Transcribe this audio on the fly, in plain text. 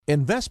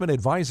Investment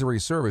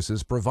advisory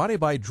services provided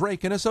by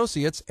Drake &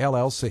 Associates,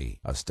 LLC,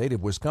 a state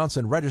of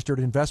Wisconsin registered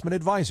investment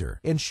advisor.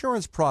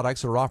 Insurance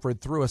products are offered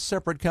through a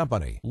separate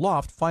company,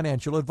 Loft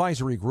Financial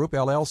Advisory Group,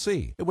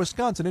 LLC, a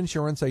Wisconsin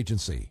insurance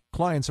agency.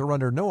 Clients are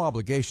under no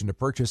obligation to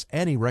purchase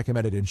any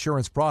recommended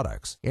insurance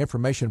products.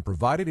 Information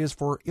provided is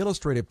for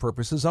illustrative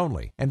purposes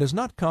only and does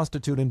not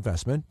constitute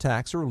investment,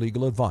 tax, or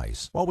legal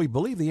advice. While we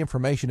believe the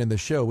information in the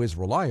show is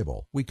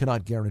reliable, we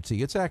cannot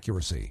guarantee its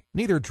accuracy.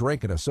 Neither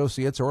Drake &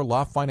 Associates or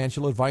Loft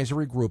Financial Advisory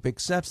Group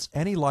accepts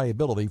any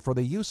liability for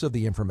the use of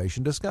the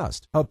information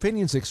discussed.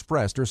 Opinions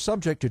expressed are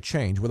subject to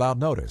change without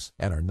notice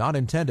and are not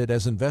intended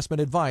as investment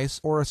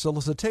advice or a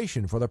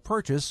solicitation for the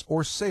purchase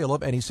or sale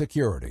of any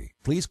security.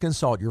 Please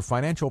consult your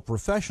financial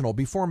professional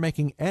before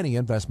making any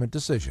investment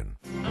decision.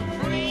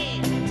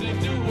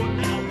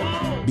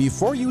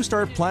 Before you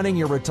start planning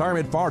your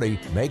retirement party,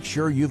 make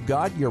sure you've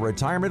got your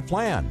retirement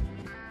plan.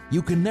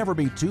 You can never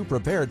be too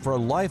prepared for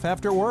life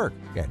after work,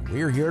 and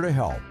we're here to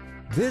help.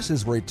 This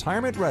is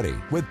Retirement Ready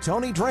with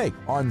Tony Drake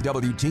on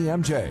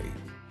WTMJ.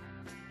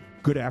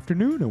 Good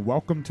afternoon and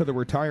welcome to the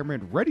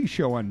Retirement Ready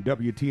Show on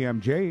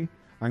WTMJ.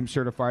 I'm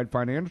certified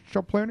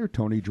financial planner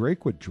Tony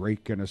Drake with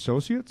Drake &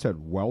 Associates at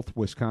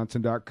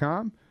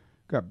wealthwisconsin.com.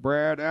 Got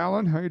Brad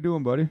Allen. How you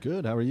doing, buddy?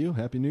 Good. How are you?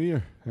 Happy New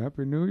Year.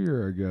 Happy New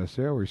Year, I guess.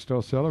 Yeah, we're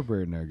still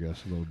celebrating, I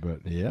guess, a little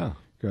bit. Yeah.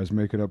 You guys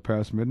make it up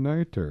past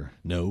midnight, or?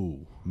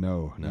 No,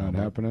 not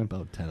happening?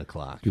 About 10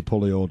 o'clock. Do you pull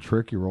the old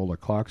trick? You roll the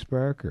clocks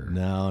back? Or?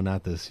 No,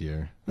 not this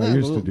year. I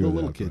used to do the that.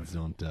 Little kids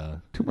don't.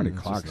 Too many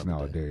clocks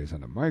nowadays. On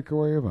the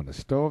microwave, on the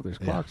stove, there's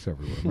clocks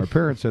everywhere. My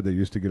parents said they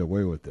used to get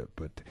away with it.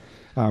 But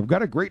I've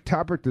got a great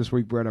topic this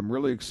week, Brett, I'm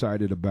really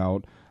excited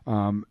about.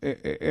 And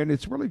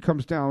it really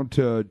comes down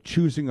to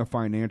choosing a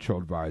financial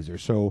advisor.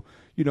 So,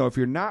 you know, if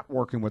you're not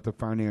working with a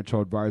financial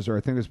advisor,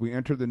 I think as we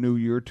enter the new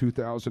year,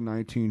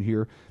 2019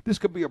 here, this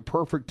could be a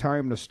perfect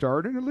time to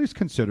start and at least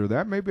consider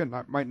that. Maybe it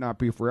might not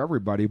be for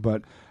everybody,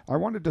 but I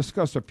want to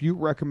discuss a few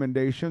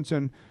recommendations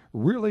and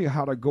really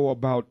how to go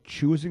about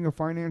choosing a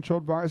financial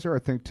advisor. I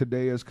think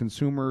today as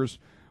consumers,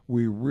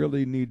 we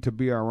really need to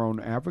be our own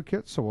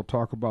advocates, so we'll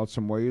talk about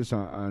some ways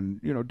on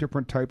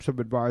different types of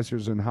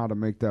advisors and how to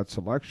make that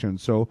selection.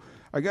 So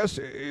I guess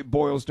it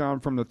boils down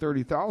from the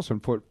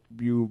 30,000-foot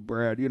view,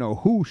 Brad,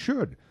 who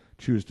should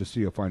choose to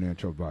see a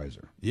financial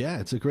advisor? Yeah,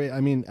 it's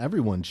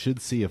everyone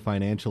should see a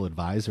financial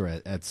advisor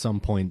at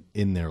some point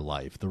in their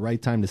life. The right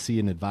time to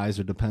see an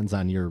advisor depends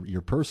on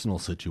your personal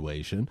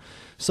situation.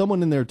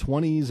 Someone in their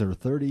 20s or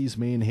 30s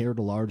may inherit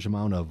a large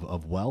amount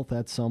of wealth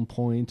at some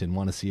point and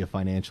want to see a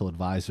financial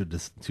advisor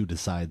to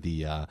decide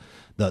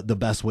the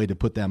best way to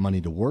put that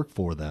money to work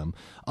for them.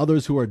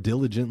 Others who are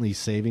diligently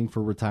saving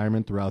for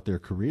retirement throughout their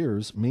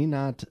careers may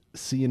not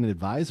see an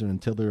advisor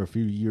until they're a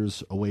few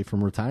years away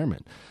from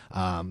retirement.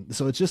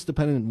 So it's just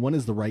dependent on when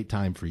is the right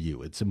time for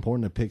you. It's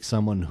important to pick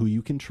someone who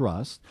you can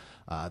trust.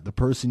 The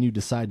person you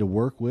decide to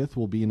work with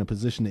will be in a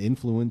position to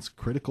influence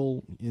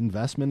critical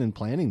investment and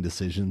planning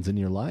decisions in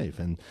your life.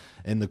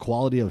 And the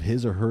quality of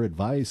his or her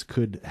advice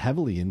could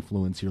heavily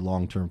influence your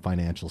long-term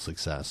financial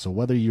success. So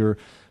whether you're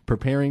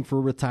preparing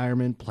for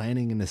retirement,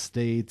 planning an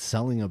estate,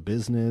 selling a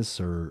business,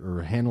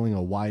 or handling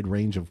a wide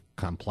range of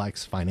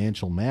complex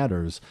financial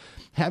matters,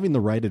 having the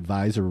right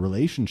advisor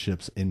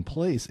relationships in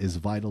place is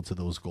vital to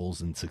those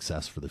goals and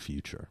success for the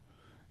future.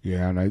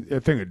 Yeah, and I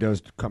think it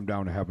does come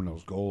down to having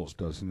those goals,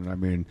 doesn't it? I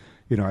mean,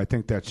 I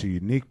think that's a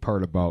unique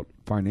part about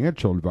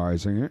financial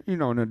advising.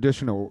 In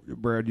addition to,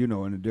 Brad,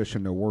 in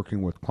addition to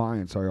working with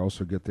clients, I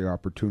also get the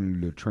opportunity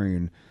to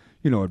train,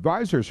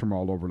 advisors from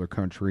all over the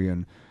country.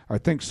 And I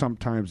think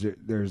sometimes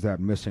there's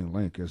that missing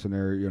link, isn't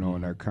there?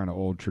 In that kind of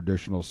old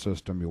traditional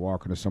system, you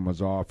walk into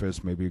someone's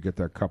office, maybe you get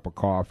that cup of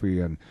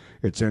coffee, and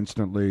it's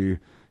instantly,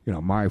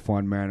 my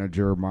fund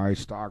manager, my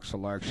stock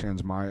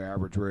selections, my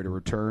average rate of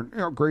return,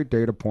 great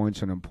data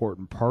points, an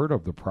important part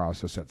of the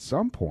process at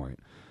some point.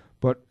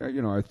 But,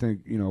 I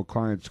think,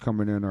 clients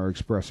coming in are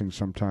expressing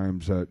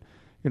sometimes that,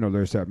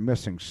 there's that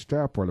missing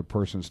step where the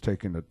person's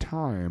taking the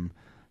time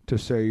to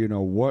say,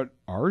 what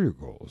are your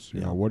goals?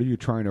 What are you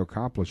trying to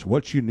accomplish?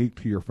 What's unique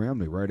to your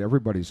family, right?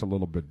 Everybody's a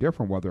little bit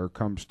different, whether it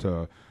comes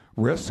to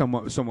risk.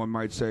 Someone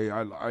might say,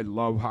 I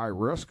love high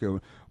risk.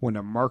 When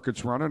the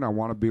market's running, I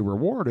want to be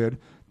rewarded.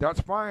 That's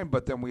fine,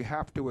 but then we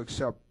have to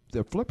accept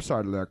the flip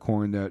side of that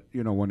coin that,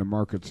 when the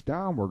market's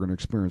down, we're going to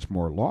experience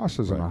more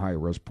losses in a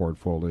high-risk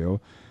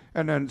portfolio.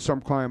 And then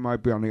some client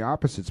might be on the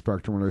opposite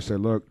spectrum where they say,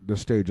 look,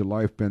 this stage of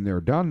life, been there,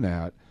 done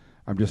that.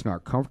 I'm just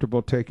not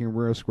comfortable taking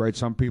risk, right?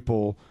 Some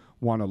people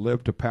want to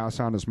live to pass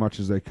on as much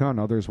as they can.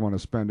 Others want to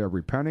spend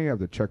every penny, have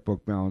the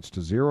checkbook balance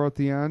to zero at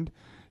the end.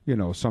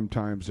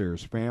 Sometimes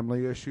there's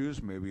family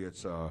issues. Maybe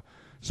it's a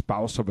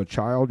spouse of a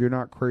child you're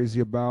not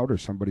crazy about, or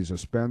somebody's a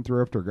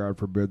spendthrift, or God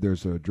forbid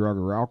there's a drug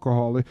or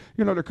alcohol.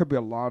 There could be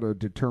a lot of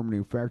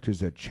determining factors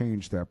that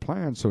change that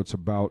plan. So it's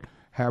about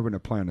having a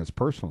plan that's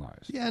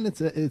personalized. Yeah, and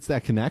it's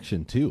that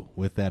connection too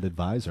with that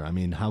advisor. I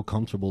mean, how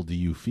comfortable do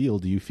you feel?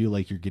 Do you feel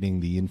like you're getting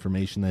the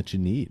information that you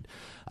need?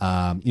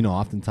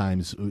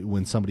 Oftentimes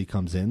when somebody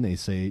comes in, they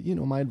say,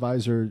 my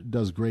advisor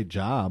does a great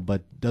job,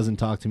 but doesn't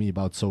talk to me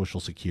about Social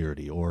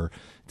Security, or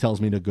tells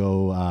me to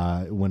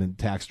go when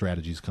tax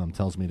strategies come,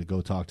 tells me to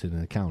go talk to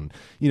an accountant.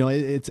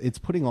 It's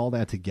putting all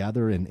that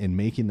together and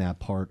making that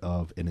part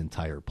of an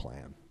entire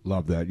plan.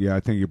 Love that. Yeah, I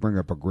think you bring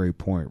up a great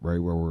point, right,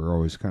 where we're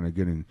always kind of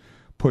getting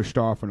pushed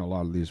off in a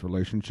lot of these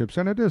relationships,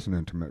 and it is an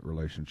intimate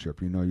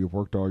relationship. You've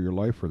worked all your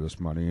life for this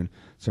money, and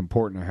it's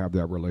important to have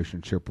that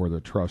relationship where the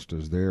trust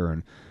is there.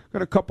 And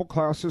got a couple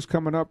classes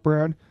coming up,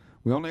 Brad.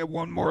 We only have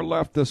one more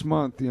left this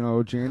month.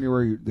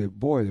 January,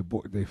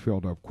 they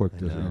filled up quick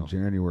in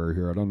January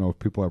here. I don't know if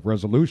people have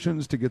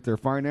resolutions to get their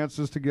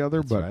finances together,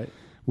 That's but right.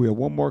 We have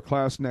one more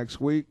class next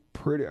week.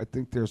 I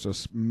think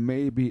there's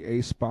maybe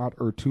a spot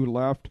or two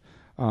left.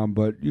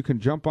 But you can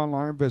jump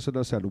online, visit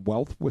us at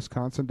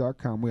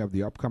wealthwisconsin.com. We have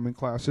the upcoming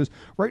classes.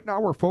 Right now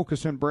we're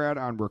focusing, Brad,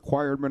 on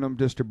required minimum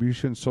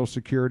distribution, Social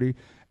Security,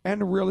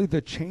 and really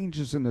the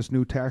changes in this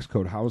new tax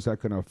code. How is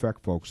that going to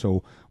affect folks?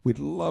 So we'd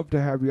love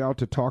to have you out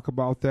to talk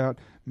about that.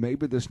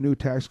 Maybe this new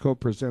tax code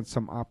presents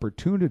some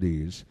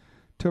opportunities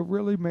to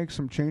really make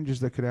some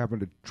changes that could have a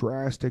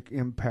drastic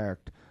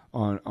impact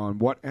on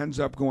what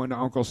ends up going to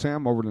Uncle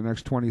Sam over the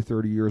next 20,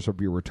 30 years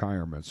of your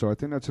retirement. So I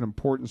think that's an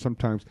important,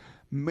 sometimes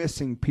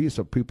missing piece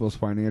of people's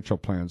financial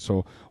plans.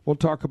 So we'll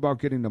talk about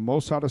getting the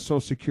most out of Social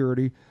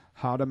Security,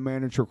 how to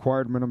manage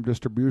required minimum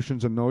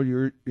distributions in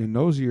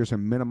those years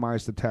and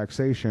minimize the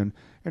taxation,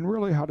 and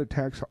really how to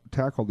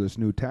tackle this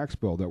new tax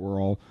bill that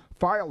we're all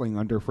filing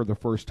under for the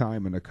first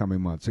time in the coming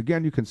months.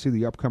 Again, you can see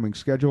the upcoming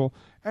schedule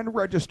and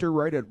register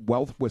right at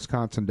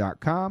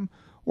wealthwisconsin.com.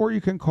 Or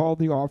you can call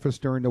the office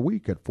during the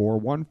week at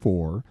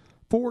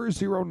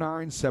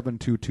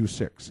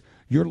 414-409-7226.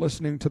 You're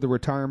listening to the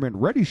Retirement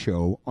Ready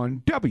Show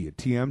on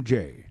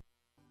WTMJ.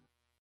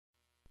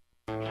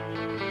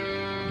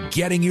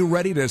 Getting you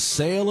ready to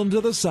sail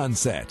into the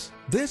sunset.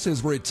 This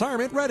is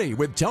Retirement Ready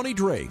with Tony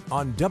Drake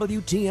on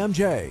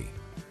WTMJ.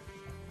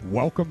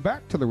 Welcome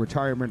back to the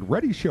Retirement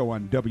Ready Show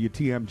on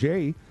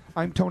WTMJ.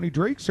 I'm Tony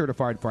Drake,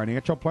 certified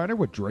financial planner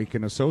with Drake &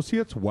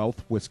 Associates,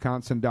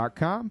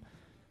 wealthwisconsin.com.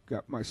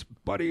 Got my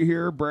buddy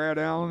here, Brad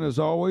Allen, as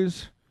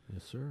always.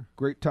 Yes, sir.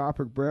 Great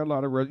topic, Brad.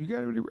 You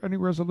got any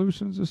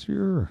resolutions this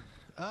year?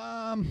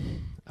 I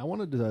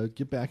wanted to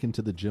get back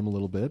into the gym a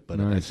little bit, but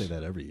Nice. I say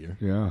that every year.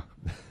 Yeah.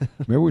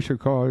 Maybe we should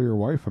call your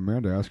wife,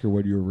 Amanda, ask her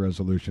what your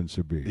resolutions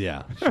should be.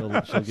 Yeah, she'll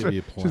give you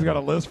a plan. She's got a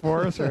list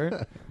for us,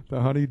 right?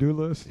 The honey-do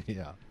list.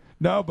 Yeah.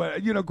 No, but,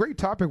 great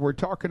topic. We're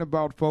talking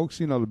about, folks,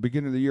 the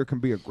beginning of the year can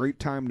be a great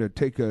time to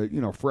take a,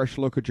 fresh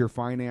look at your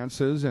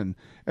finances and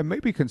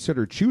maybe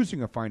consider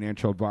choosing a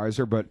financial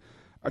advisor. But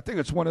I think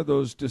it's one of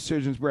those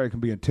decisions where it can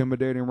be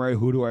intimidating, right?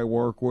 Who do I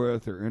work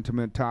with? Or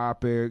intimate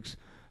topics.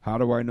 How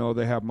do I know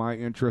they have my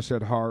interests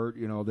at heart?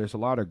 There's a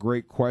lot of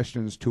great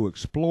questions to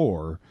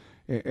explore.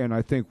 And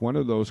I think one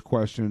of those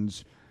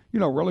questions,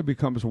 really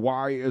becomes,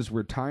 why is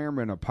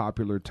retirement a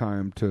popular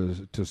time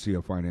to see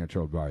a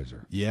financial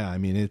advisor? Yeah, I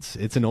mean,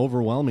 it's an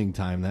overwhelming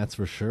time, that's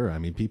for sure. I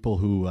mean, people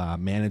who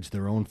manage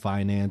their own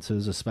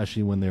finances,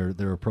 especially when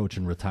they're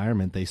approaching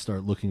retirement, they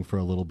start looking for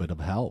a little bit of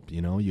help.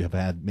 You have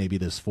had maybe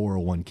this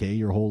 401k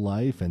your whole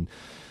life and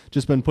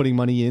just been putting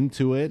money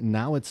into it, and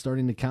now it's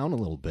starting to count a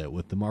little bit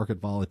with the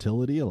market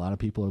volatility. A lot of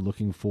people are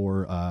looking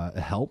for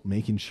help,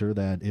 making sure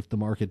that if the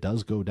market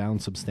does go down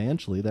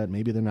substantially, that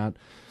maybe they're not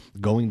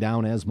going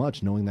down as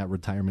much, knowing that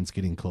retirement's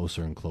getting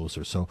closer and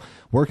closer. So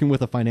working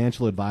with a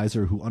financial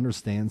advisor who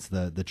understands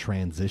the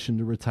transition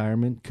to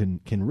retirement can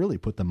really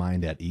put the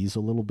mind at ease a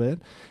little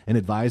bit. An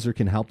advisor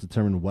can help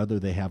determine whether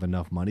they have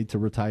enough money to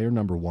retire,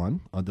 number one.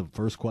 The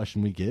first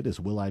question we get is,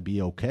 will I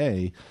be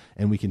okay?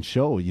 And we can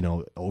show,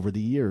 over the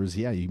years,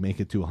 you make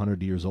it to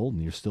 100 years old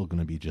and you're still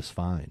going to be just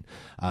fine.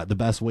 The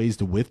best ways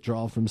to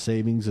withdraw from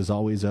savings is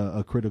always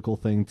a critical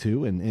thing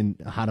too, and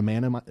how to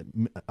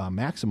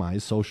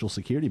maximize Social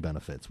Security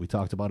benefits. We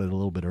talked about it a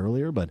little bit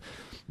earlier, but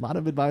a lot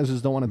of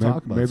advisors don't want to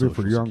talk about maybe Social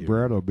for young Security.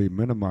 Brad, it'll be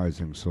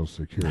minimizing Social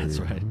Security. That's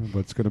right.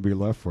 What's going to be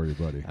left for you,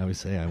 buddy? I would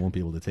say I won't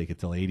be able to take it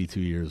till 82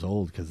 years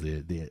old because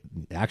the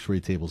actuary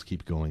tables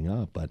keep going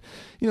up. But,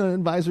 an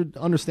advisor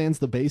understands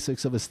the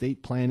basics of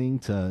estate planning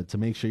to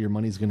make sure your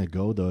money's going to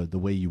go the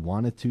way you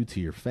want it to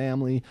your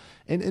family,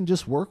 and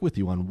just work with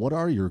you on what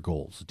are your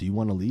goals. Do you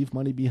want to leave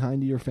money behind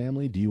to your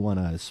family? Do you want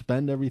to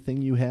spend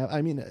everything you have?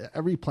 I mean,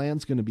 every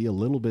plan's going to be a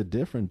little bit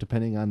different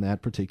depending on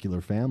that particular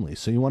family.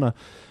 So you want to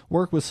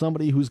work with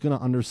somebody who's going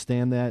to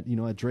understand that.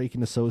 At Drake &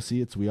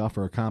 Associates, we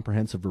offer a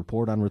comprehensive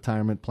report on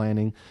retirement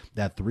planning,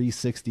 that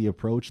 360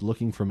 approach,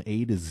 looking from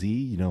A to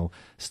Z,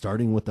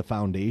 starting with the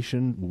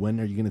foundation.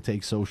 When are you going to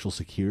take Social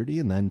Security?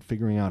 And then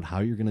figuring out how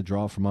you're going to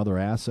draw from other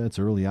assets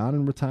early on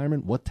in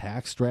retirement. What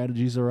tax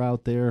strategies are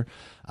out there?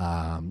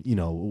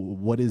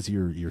 What is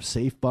your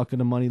safe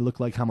bucket of money look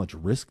like? How much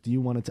risk do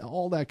you want to take?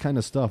 All that kind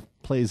of stuff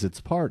plays its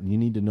part, and you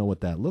need to know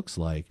what that looks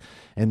like.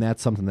 And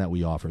that's something that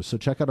we offer. So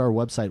check out our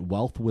website, website,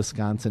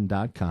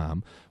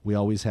 wealthwisconsin.com. We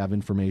always have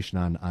information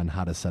on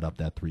how to set up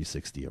that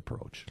 360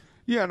 approach.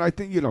 Yeah, and I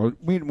think,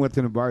 meeting with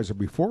an advisor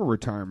before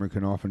retirement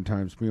can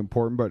oftentimes be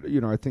important. But,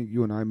 I think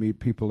you and I meet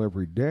people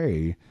every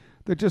day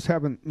that just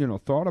haven't,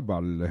 thought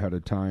about it ahead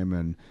of time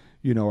and,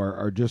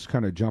 are just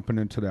kind of jumping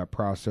into that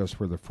process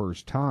for the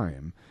first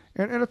time.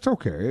 And it's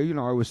okay. I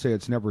always say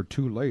it's never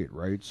too late,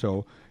 right?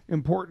 So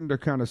important to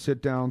kind of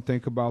sit down,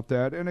 think about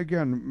that. And,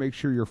 again, make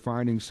sure you're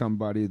finding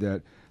somebody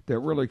that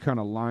really kind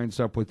of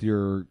lines up with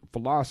your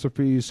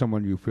philosophy,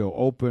 someone you feel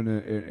open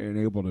and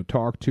able to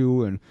talk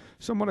to, and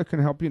someone that can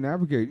help you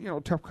navigate,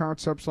 tough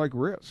concepts like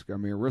risk. I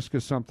mean, risk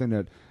is something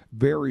that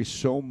varies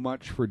so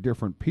much for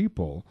different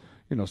people.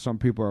 Some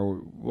people are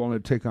willing to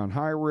take on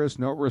high risk,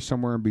 no risk,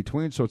 somewhere in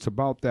between. So it's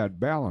about that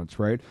balance,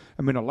 right?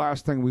 I mean, the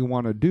last thing we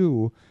want to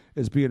do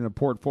is be in a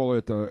portfolio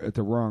at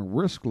the wrong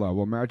risk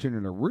level. Imagine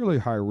in a really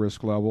high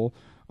risk level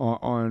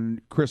on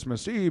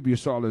Christmas Eve, you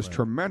saw this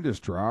tremendous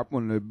drop,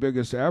 one of the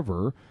biggest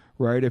ever,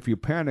 right? If you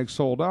panic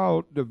sold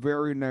out, the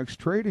very next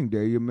trading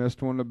day, you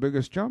missed one of the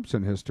biggest jumps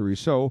in history.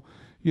 So,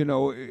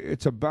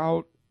 it's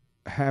about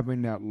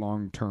having that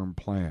long-term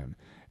plan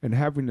and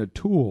having the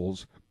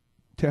tools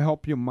to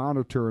help you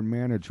monitor and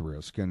manage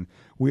risk. And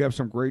we have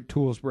some great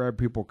tools, Brad.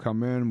 People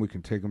come in, we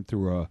can take them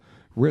through a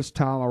risk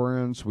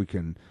tolerance. We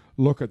can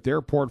look at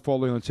their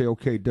portfolio and say,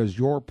 okay, does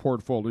your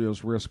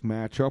portfolio's risk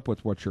match up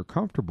with what you're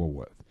comfortable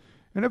with?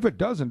 And if it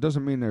doesn't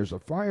mean there's a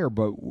fire,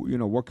 but,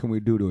 what can we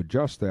do to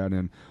adjust that?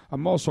 And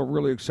I'm also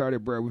really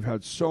excited, Brad. We've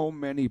had so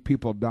many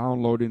people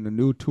downloading the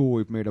new tool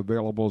we've made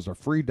available as a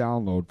free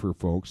download for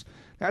folks.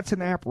 That's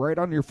an app right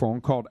on your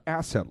phone called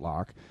Asset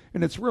Lock,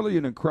 and it's really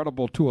an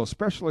incredible tool,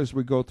 especially as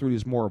we go through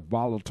these more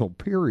volatile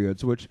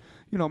periods, which,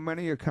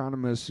 many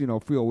economists,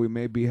 feel we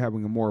may be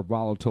having a more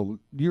volatile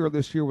year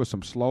this year with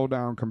some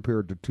slowdown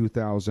compared to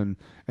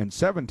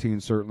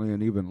 2017, certainly,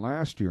 and even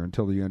last year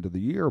until the end of the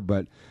year.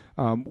 But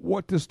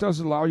what this does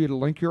allow you to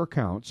link your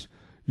accounts.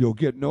 You'll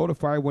get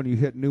notified when you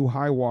hit new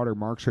high water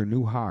marks or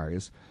new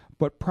highs.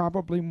 But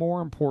probably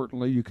more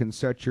importantly, you can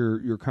set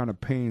your kind of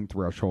pain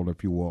threshold,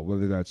 if you will,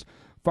 whether that's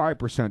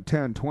 5%,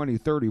 10, 20,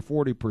 30,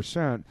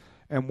 40%.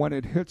 And when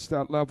it hits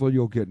that level,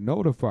 you'll get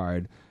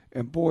notified.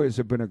 And boy, has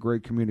it been a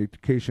great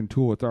communication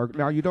tool with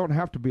now you don't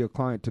have to be a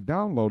client to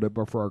download it,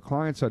 but for our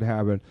clients that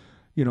have it,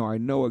 I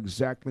know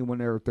exactly when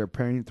they're at their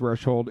pain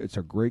threshold. It's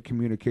a great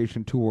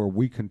communication tool where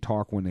we can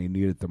talk when they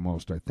need it the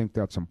most. I think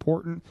that's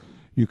important.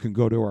 You can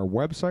go to our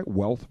website,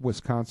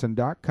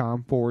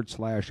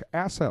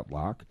 wealthwisconsin.com/asset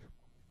lock.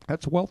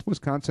 That's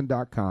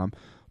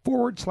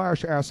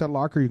wealthwisconsin.com/asset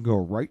lock, or you can go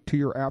right to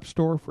your app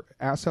store for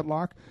Asset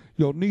Lock.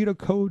 You'll need a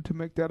code to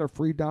make that a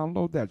free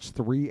download. That's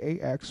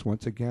 3AX.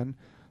 Once again,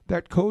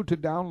 that code to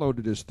download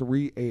it is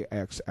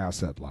 3AX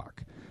Asset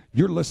Lock.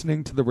 You're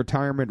listening to the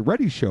Retirement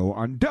Ready Show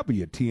on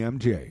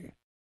WTMJ.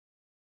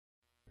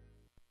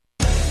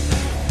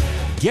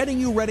 Getting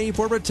you ready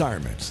for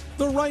retirement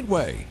the right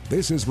way.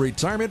 This is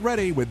Retirement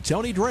Ready with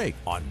Tony Drake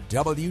on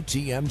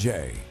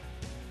WTMJ.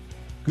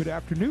 Good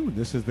afternoon.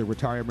 This is the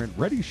Retirement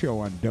Ready Show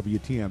on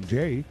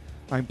WTMJ.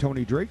 I'm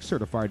Tony Drake,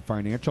 certified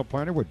financial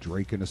planner with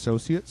Drake &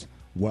 Associates,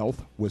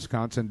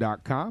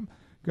 wealthwisconsin.com.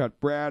 Got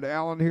Brad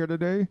Allen here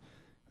today.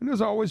 And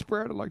as always,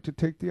 Brad, I'd like to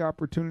take the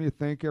opportunity to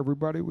thank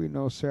everybody. We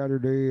know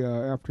Saturday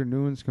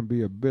afternoons can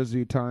be a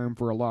busy time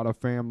for a lot of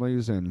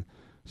families, and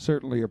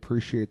certainly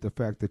appreciate the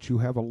fact that you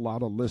have a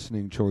lot of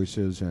listening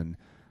choices, and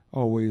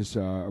always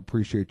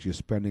appreciate you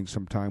spending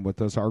some time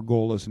with us. Our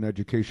goal as an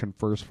Education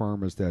First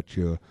firm is that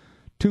you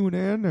tune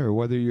in, or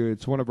whether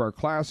it's one of our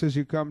classes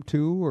you come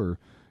to, or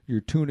you're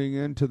tuning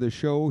in to the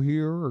show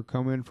here, or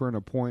come in for an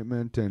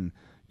appointment, and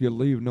you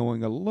leave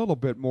knowing a little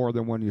bit more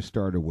than when you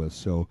started with.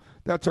 So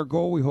that's our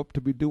goal. We hope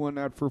to be doing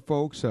that for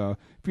folks. If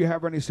you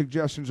have any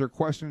suggestions or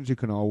questions, you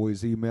can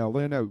always email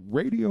in at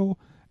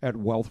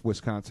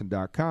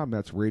radio@wealthwisconsin.com.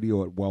 That's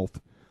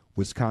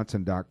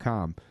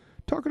radio@wealthwisconsin.com.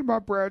 Talking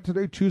about, Brad,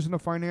 today, choosing a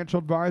financial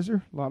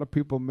advisor. A lot of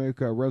people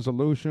make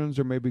resolutions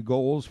or maybe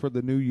goals for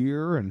the new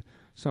year, and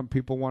some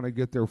people want to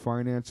get their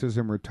finances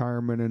and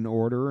retirement in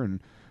order.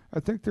 And I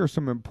think there's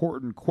some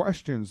important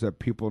questions that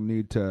people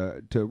need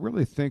to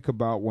really think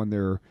about when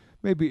they're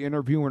maybe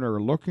interviewing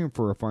or looking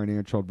for a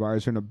financial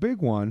advisor. And a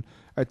big one,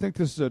 I think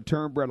this is a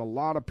term, Brett, a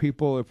lot of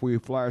people, if we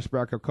flash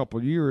back a couple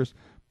of years,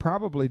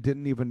 probably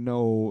didn't even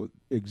know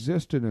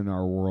existed in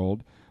our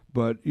world.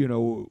 But,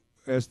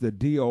 as the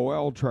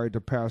DOL tried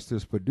to pass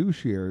this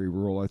fiduciary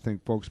rule, I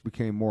think folks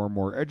became more and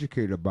more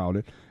educated about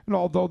it. And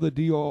although the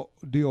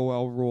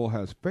DOL rule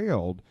has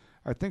failed,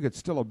 I think it's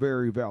still a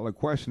very valid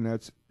question.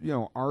 That's,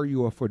 are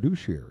you a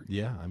fiduciary?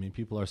 Yeah, I mean,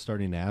 people are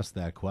starting to ask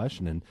that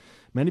question, and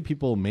many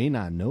people may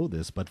not know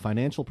this, but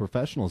financial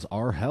professionals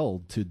are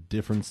held to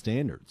different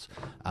standards.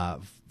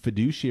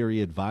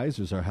 Fiduciary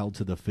advisors are held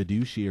to the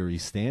fiduciary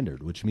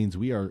standard, which means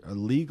we are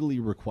legally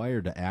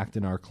required to act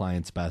in our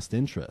client's best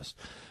interest.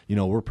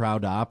 We're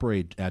proud to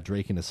operate at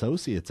Drake &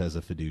 Associates as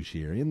a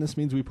fiduciary, and this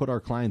means we put our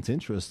client's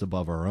interest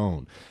above our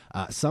own.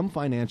 Some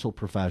financial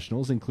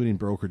professionals, including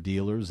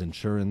broker-dealers,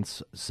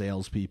 insurance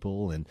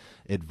salespeople, and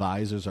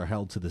advisors, are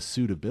held to the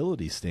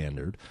suitability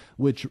standard,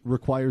 which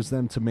requires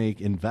them to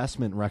make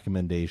investment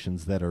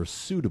recommendations that are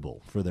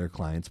suitable for their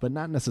clients, but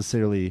not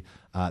necessarily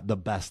the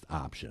best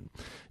option.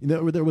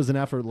 There was an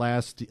effort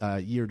last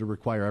year to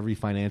require every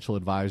financial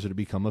advisor to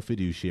become a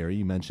fiduciary.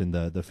 You mentioned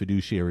the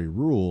fiduciary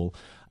rule,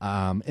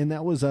 and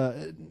that was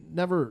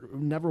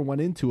never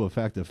went into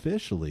effect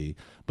officially.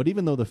 But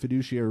even though the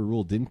fiduciary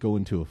rule didn't go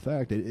into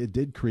effect, it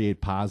did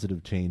create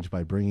positive change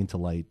by bringing to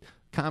light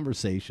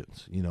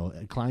conversations.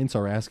 Clients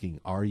are asking,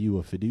 are you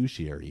a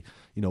fiduciary?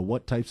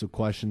 What types of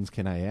questions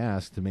can I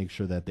ask to make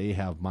sure that they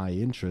have my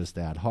interest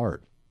at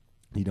heart?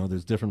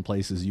 There's different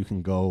places you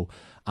can go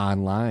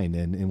online,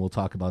 and we'll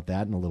talk about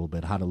that in a little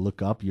bit, how to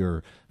look up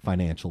your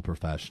financial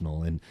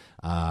professional. And,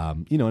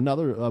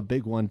 another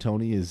big one,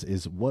 Tony,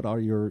 is what are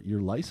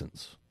your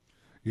license?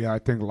 Yeah, I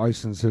think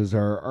licenses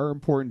are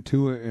important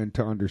too, and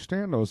to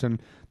understand those.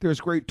 And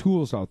there's great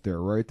tools out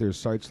there, right? There's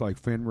sites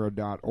like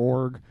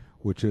FINRA.org,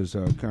 which is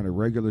a kind of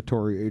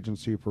regulatory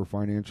agency for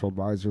financial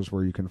advisors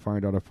where you can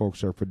find out if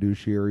folks are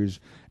fiduciaries.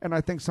 And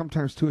I think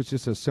sometimes, too, it's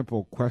just a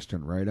simple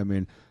question, right? I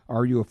mean,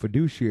 are you a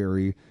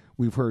fiduciary?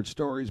 We've heard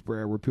stories,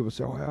 Brad, where people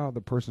say, well, the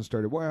person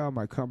started, well,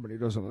 my company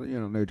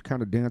doesn't, they're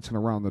kind of dancing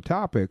around the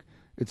topic.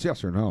 It's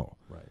yes or no.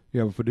 Right. You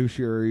have a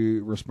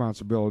fiduciary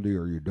responsibility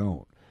or you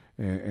don't.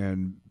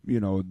 And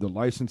the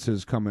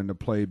licenses come into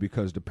play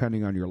because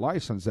depending on your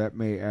license, that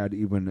may add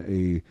even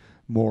a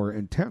more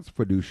intense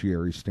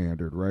fiduciary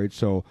standard, right?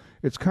 So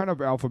it's kind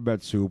of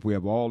alphabet soup. We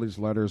have all these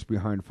letters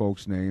behind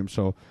folks' names.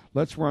 So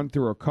let's run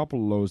through a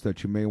couple of those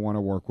that you may want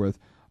to work with.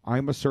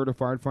 I'm a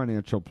certified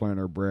financial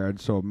planner, Brad.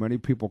 So many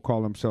people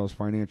call themselves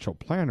financial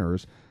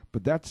planners,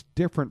 but that's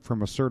different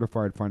from a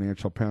certified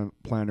financial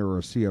planner or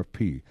a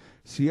CFP.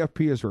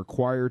 CFP is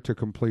required to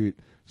complete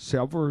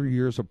several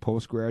years of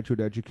postgraduate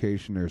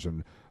education. There's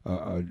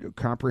a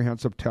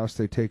comprehensive test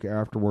they take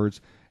afterwards,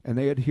 and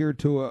they adhere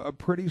to a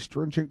pretty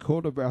stringent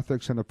code of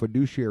ethics and a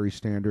fiduciary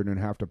standard and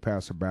have to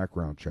pass a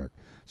background check.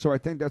 So I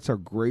think that's a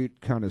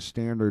great kind of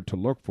standard to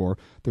look for.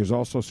 There's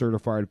also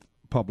certified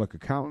public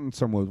accountants,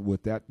 someone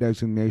with that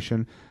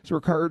designation is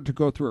required to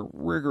go through a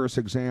rigorous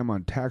exam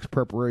on tax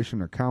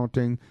preparation,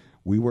 accounting.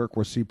 We work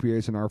with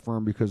CPAs in our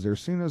firm because they're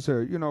seen as a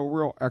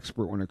real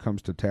expert when it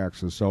comes to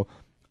taxes. So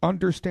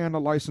understand the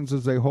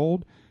licenses they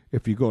hold.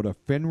 If you go to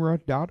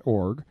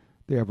FINRA.org,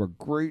 they have a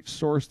great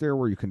source there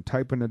where you can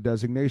type in a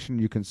designation.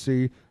 You can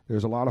see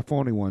there's a lot of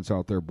phony ones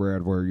out there,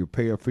 Brad, where you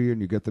pay a fee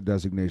and you get the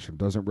designation.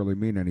 Doesn't really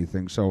mean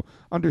anything. So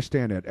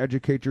understand that.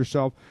 Educate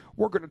yourself.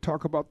 We're going to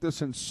talk about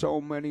this in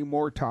so many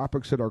more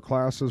topics at our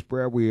classes,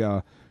 Brad. We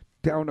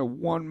down to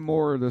one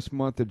more this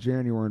month of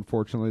January,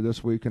 unfortunately,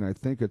 this week, and I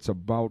think it's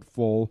about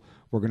full.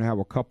 We're going to have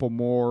a couple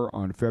more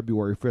on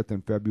February 5th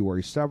and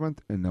February 7th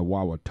in the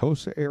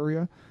Wauwatosa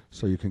area,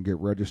 so you can get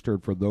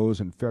registered for those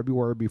in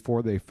February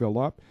before they fill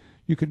up.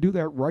 You can do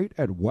that right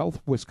at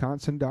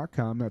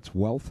wealthwisconsin.com. That's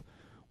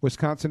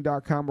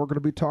wealthwisconsin.com. We're going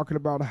to be talking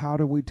about how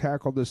do we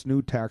tackle this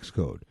new tax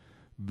code.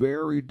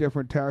 Very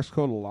different tax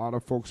code. A lot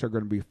of folks are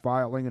going to be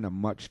filing in a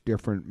much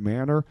different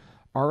manner.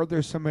 Are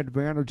there some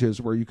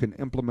advantages where you can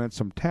implement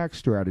some tax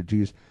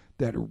strategies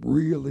that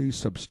really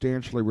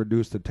substantially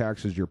reduce the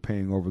taxes you're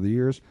paying over the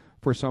years?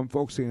 For some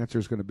folks, the answer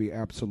is going to be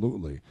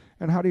absolutely.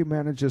 And how do you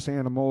manage this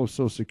animal of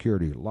Social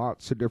Security?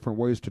 Lots of different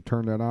ways to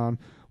turn that on.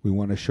 We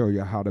want to show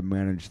you how to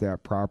manage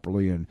that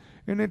properly and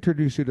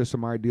introduce you to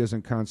some ideas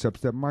and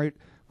concepts that might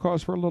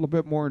cause for a little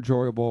bit more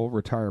enjoyable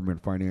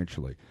retirement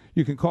financially.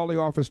 You can call the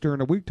office during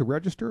the week to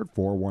register at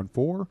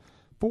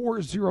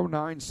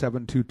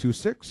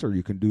 414-409-7226, or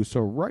you can do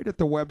so right at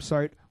the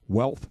website,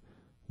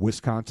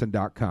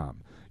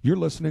 wealthwisconsin.com. You're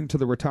listening to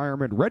the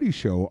Retirement Ready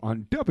Show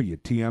on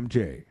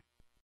WTMJ.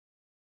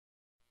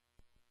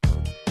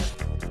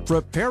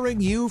 Preparing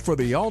you for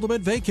the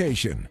ultimate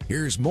vacation.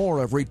 Here's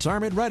more of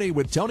Retirement Ready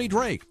with Tony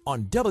Drake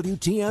on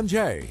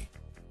WTMJ.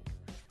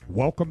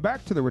 Welcome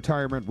back to the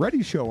Retirement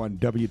Ready Show on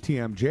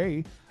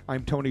WTMJ.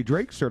 I'm Tony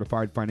Drake,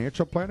 certified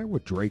financial planner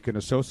with Drake &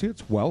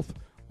 Associates,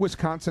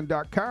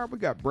 wealthwisconsin.com. We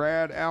got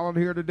Brad Allen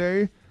here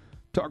today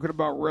talking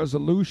about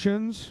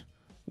resolutions,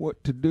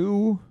 what to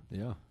do.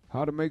 Yeah.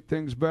 How to make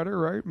things better,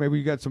 right? Maybe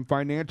you got some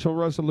financial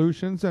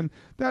resolutions, and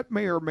that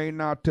may or may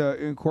not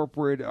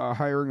incorporate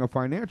hiring a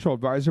financial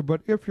advisor,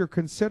 but if you're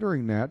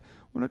considering that, I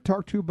want to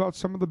talk to you about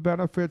some of the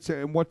benefits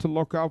and what to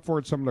look out for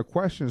and some of the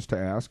questions to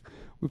ask.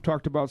 We've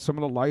talked about some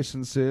of the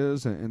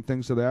licenses and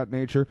things of that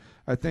nature.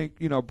 I think,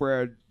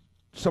 Brad,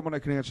 someone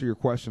that can answer your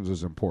questions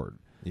is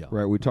important. Yeah.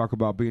 Right? We talk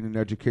about being an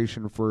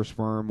education-first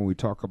firm, and we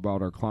talk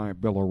about our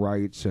client bill of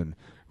rights, and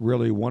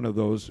really one of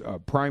those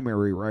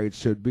primary rights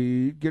should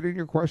be getting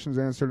your questions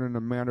answered in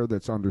a manner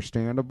that's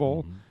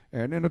understandable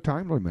and in a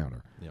timely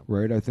manner. Yep.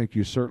 Right? I think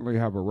you certainly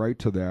have a right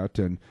to that,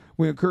 and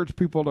we encourage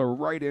people to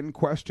write in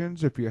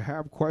questions. If you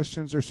have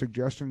questions or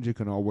suggestions, you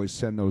can always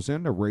send those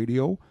in to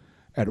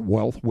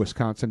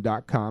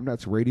radio@wealthwisconsin.com.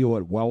 That's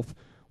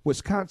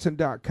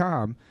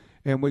radio@wealthwisconsin.com.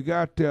 And we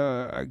got,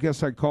 I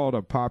guess I'd call it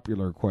a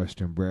popular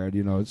question, Brad.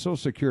 Social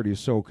Security is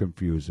so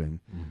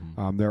confusing.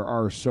 There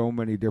are so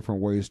many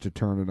different ways to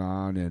turn it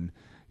on. And,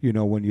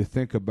 when you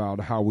think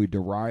about how we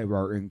derive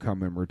our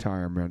income in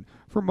retirement,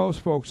 for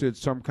most folks, it's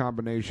some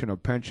combination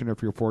of pension,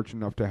 if you're fortunate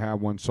enough to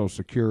have one, Social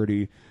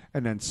Security,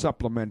 and then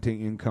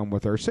supplementing income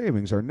with our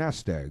savings, our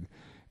nest egg.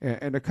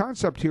 And the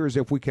concept here is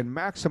if we can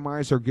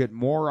maximize or get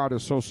more out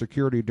of Social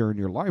Security during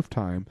your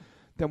lifetime,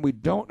 then we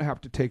don't have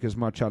to take as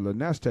much out of the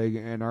nest egg,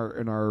 and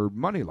our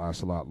money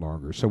lasts a lot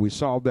longer. So we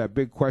solve that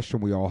big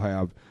question we all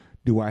have: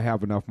 do I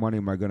have enough money?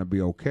 Am I going to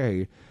be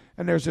okay?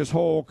 And there's this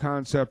whole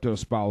concept of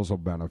spousal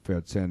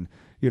benefits, and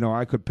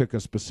I could pick a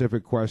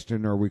specific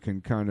question, or we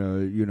can kind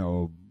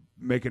of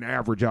make an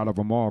average out of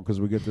them all, because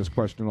we get this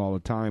question all the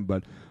time.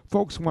 But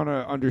folks want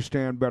to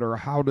understand better,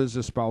 how does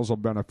the spousal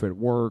benefit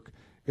work?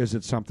 Is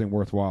it something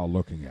worthwhile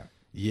looking at?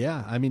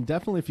 Yeah, I mean,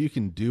 definitely if you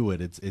can do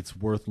it, it's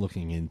worth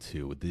looking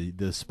into.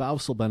 The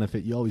spousal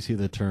benefit, you always hear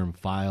the term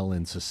file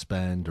and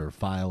suspend or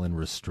file and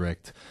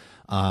restrict.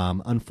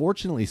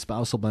 Unfortunately,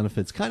 spousal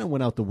benefits kind of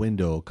went out the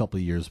window a couple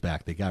of years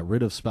back. They got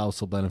rid of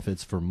spousal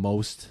benefits for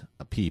most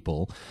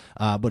people.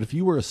 But if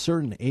you were a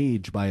certain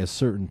age by a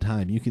certain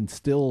time, you can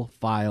still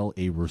file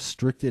a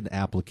restricted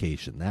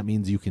application. That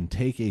means you can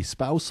take a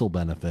spousal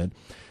benefit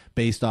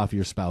based off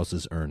your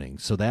spouse's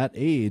earnings. So that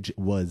age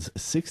was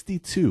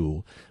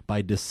 62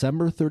 by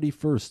December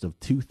 31st of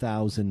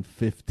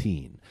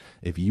 2015.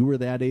 If you were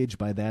that age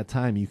by that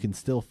time, you can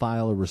still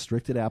file a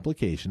restricted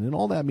application. And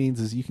all that means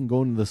is you can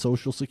go into the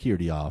Social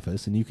Security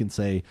office and you can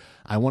say,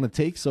 I want to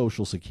take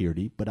Social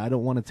Security, but I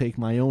don't want to take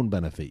my own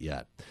benefit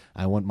yet.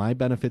 I want my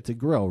benefit to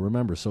grow.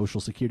 Remember,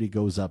 Social Security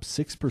goes up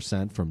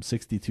 6% from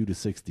 62 to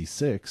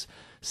 66.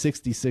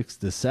 66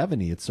 to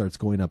 70, it starts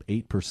going up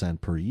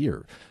 8% per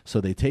year. So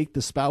they take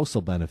the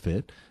spousal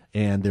benefit,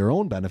 and their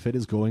own benefit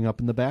is going up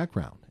in the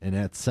background. And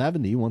at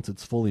 70, once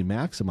it's fully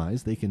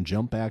maximized, they can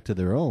jump back to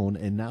their own,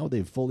 and now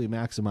they've fully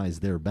maximized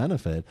their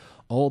benefit,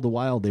 all the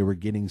while they were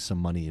getting some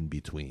money in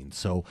between.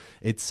 So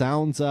it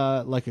sounds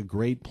like a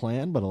great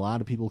plan, but a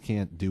lot of people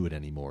can't do it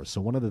anymore. So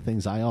one of the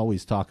things I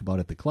always talk about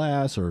at the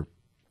class or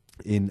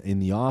in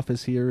the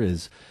office here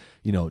is,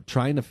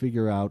 trying to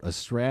figure out a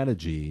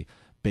strategy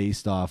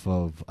based off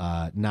of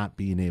not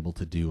being able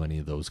to do any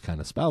of those kind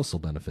of spousal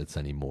benefits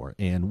anymore.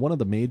 And one of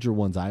the major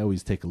ones I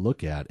always take a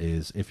look at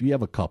is if you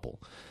have a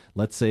couple,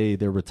 let's say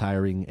they're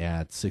retiring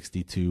at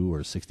 62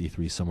 or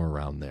 63, somewhere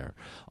around there.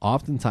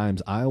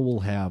 Oftentimes, I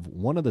will have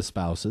one of the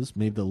spouses,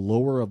 maybe the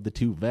lower of the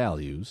two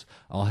values,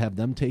 I'll have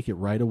them take it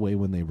right away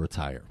when they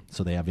retire.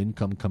 So they have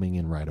income coming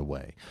in right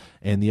away.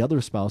 And the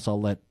other spouse, I'll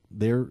let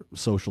their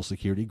Social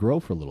Security grow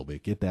for a little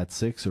bit, get that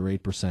 6 or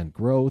 8%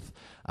 growth.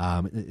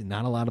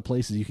 Not a lot of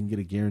places you can get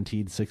a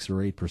guaranteed 6 or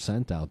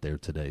 8% out there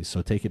today.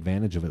 So take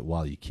advantage of it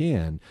while you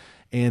can.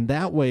 And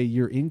that way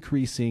you're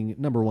increasing,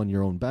 number one,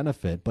 your own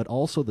benefit, but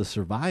also the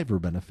survivor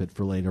benefit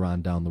for later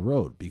on down the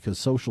road. Because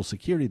Social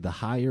Security, the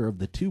higher of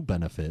the two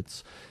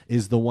benefits,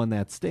 is the one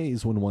that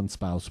stays when one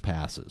spouse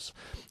passes.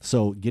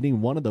 So getting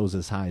one of those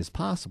as high as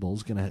possible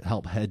is going to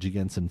help hedge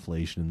against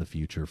inflation in the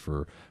future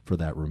for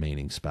that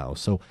remaining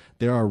spouse. So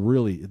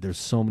there's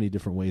so many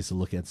different ways to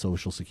look at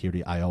Social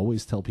Security. I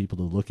always tell people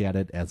to look at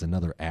it as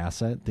another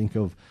asset. Think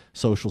of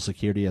Social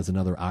Security as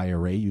another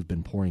IRA you've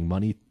been pouring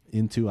money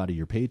into out of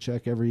your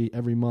paycheck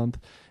every month,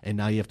 and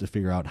now you have to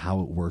figure out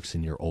how it works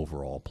in your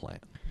overall plan.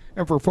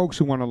 And for folks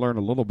who want to learn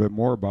a little bit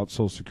more about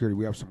Social Security,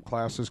 we have some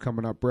classes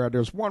coming up, Brad.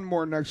 There's one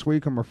more next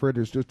week. I'm afraid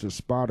there's just a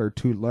spot or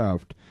two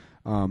left,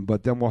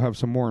 but then we'll have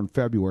some more in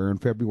February.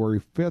 And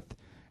February 5th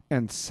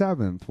and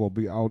 7th, we'll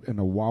be out in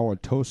the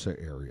Wauwatosa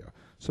area.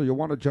 So you'll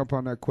want to jump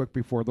on that quick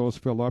before those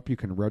fill up. You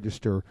can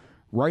register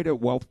right at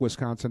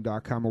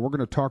wealthwisconsin.com. And we're going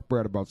to talk,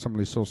 Brad, about some of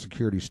these Social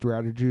Security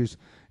strategies.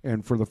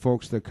 And for the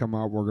folks that come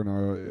out, we're going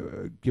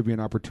to give you an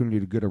opportunity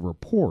to get a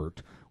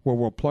report where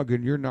we'll plug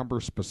in your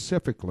number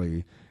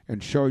specifically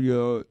and show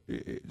you,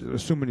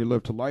 assuming you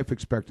live to life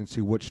expectancy,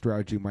 which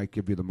strategy might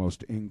give you the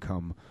most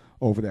income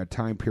over that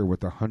time period with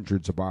the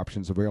hundreds of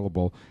options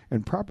available.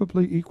 And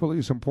probably equally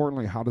as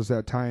importantly, how does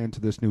that tie into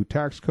this new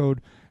tax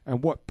code,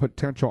 and what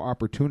potential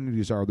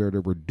opportunities are there to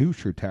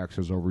reduce your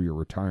taxes over your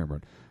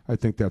retirement? I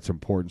think that's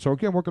important. So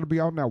again, we're going to be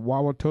out in that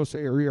Wauwatosa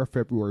area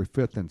February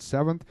 5th and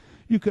 7th.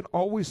 You can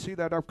always see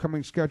that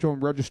upcoming schedule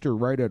and register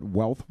right at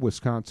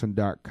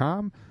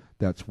wealthwisconsin.com.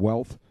 That's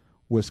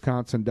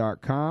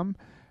wealthwisconsin.com.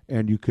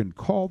 And you can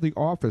call the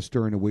office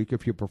during the week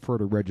if you prefer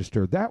to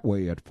register that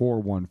way at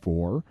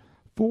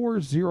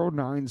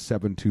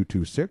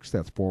 414-409-7226.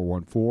 That's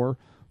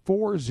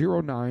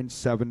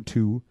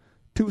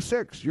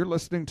 414-409-7226. You're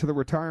listening to the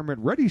Retirement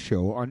Ready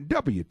Show on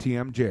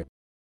WTMJ.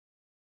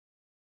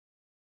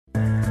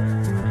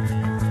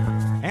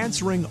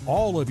 Answering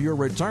all of your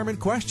retirement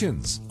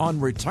questions on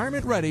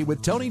Retirement Ready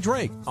with Tony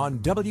Drake on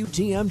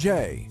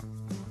WTMJ.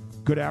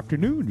 Good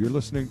afternoon. You're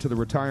listening to the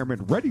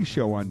Retirement Ready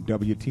Show on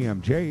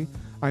WTMJ.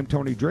 I'm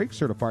Tony Drake,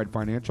 certified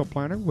financial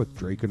planner with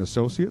Drake &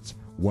 Associates,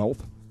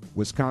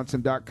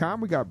 wealthwisconsin.com.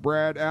 We got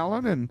Brad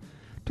Allen, and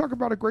talk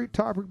about a great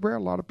topic, Brad.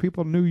 A lot of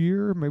people, new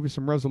year, maybe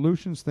some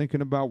resolutions,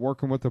 thinking about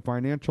working with a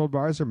financial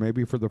advisor,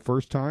 maybe for the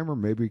first time, or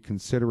maybe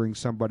considering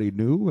somebody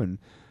new. And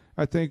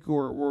I think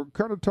we're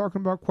kind of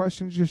talking about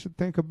questions you should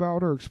think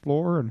about or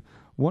explore. And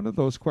one of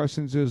those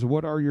questions is,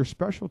 what are your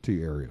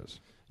specialty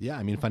areas? Yeah,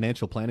 I mean,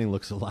 financial planning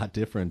looks a lot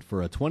different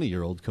for a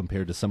 20-year-old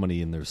compared to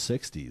somebody in their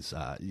 60s.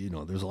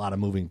 There's a lot of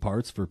moving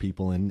parts for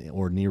people in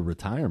or near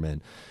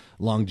retirement.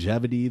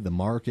 Longevity, the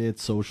market,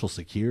 Social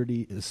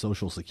Security,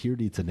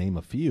 to name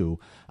a few.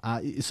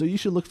 So you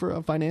should look for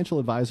a financial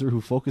advisor who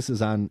focuses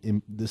on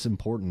this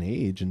important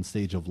age and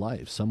stage of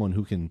life, someone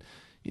who can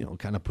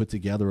kind of put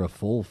together a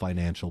full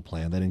financial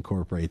plan that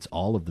incorporates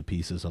all of the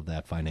pieces of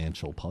that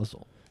financial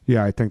puzzle.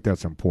 Yeah, I think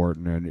that's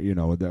important,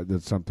 and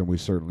that's something we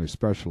certainly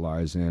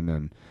specialize in,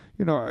 and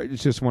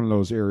it's just one of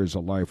those areas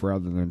of life.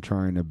 Rather than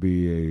trying to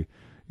be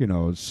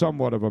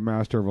somewhat of a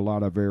master of a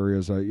lot of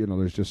areas,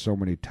 there's just so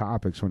many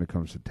topics when it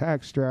comes to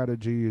tax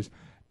strategies,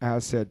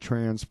 asset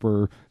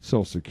transfer,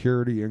 Social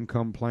Security,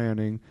 income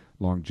planning,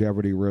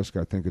 longevity risk.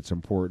 I think it's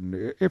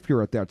important, if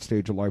you're at that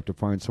stage of life, to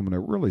find someone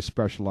that really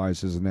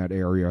specializes in that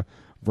area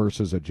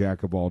versus a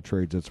jack of all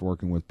trades that's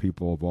working with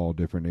people of all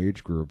different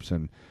age groups.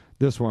 And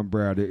this one,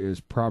 Brad, is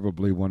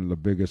probably one of the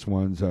biggest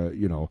ones.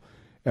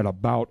 At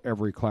about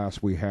every class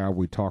we have,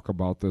 we talk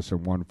about this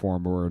in one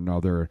form or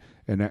another,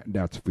 and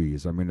that's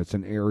fees. I mean, it's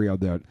an area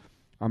that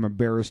I'm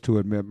embarrassed to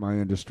admit my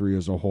industry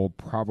as a whole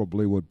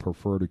probably would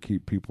prefer to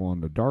keep people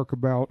in the dark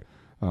about,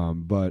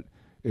 but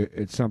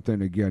it's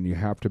something, again, you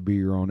have to be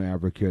your own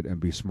advocate and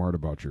be smart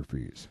about your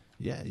fees.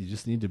 Yeah, you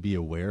just need to be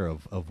aware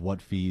of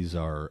what fees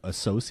are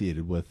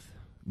associated with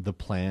the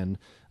plan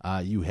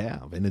you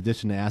have. In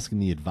addition to asking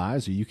the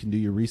advisor, you can do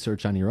your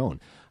research on your own.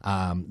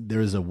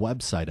 There's a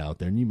website out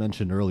there, and you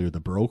mentioned earlier the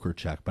broker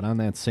check, but on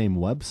that same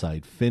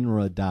website,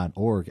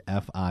 finra.org,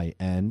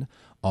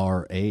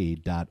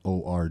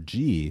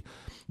 FINRA.org,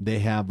 they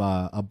have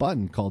a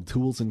button called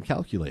Tools and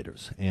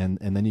Calculators, and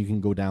then you can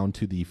go down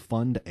to the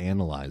Fund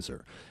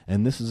Analyzer.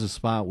 And this is a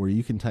spot where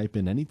you can type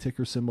in any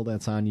ticker symbol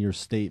that's on your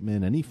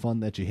statement, any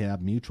fund that you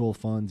have, mutual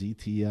funds,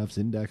 ETFs,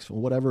 index,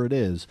 whatever it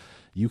is,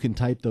 you can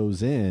type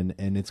those in,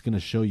 and it's going to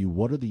show you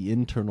what are the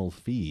internal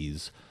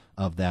fees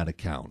of that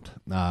account.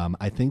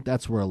 I think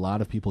that's where a lot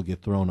of people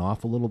get thrown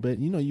off a little bit.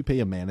 You pay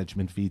a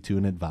management fee to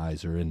an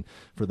advisor and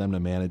for them to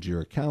manage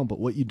your account, but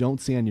what you don't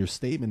see on your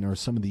statement are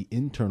some of the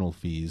internal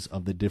fees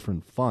of the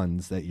different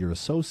funds that you're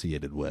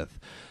associated with.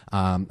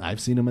 I've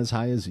seen them as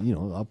high as,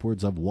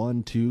 upwards of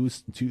 1%,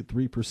 2%,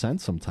 3%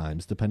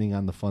 sometimes, depending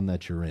on the fund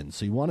that you're in.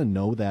 So you want to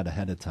know that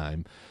ahead of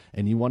time,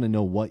 and you want to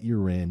know what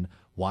you're in,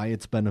 why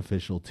it's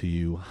beneficial to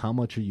you, how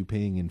much are you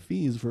paying in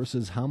fees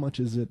versus how much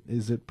is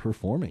it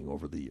performing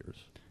over the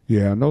years.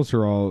 Yeah, and those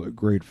are all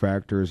great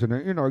factors. And,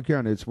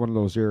 again, it's one of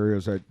those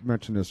areas, I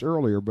mentioned this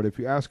earlier, but if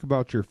you ask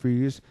about your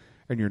fees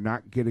and you're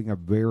not getting a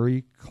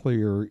very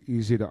clear,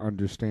 easy to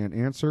understand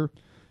answer,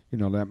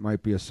 that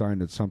might be a sign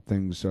that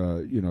something's,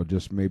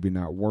 just maybe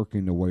not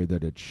working the way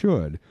that it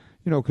should.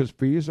 Because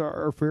fees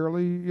are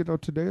fairly,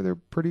 today they're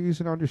pretty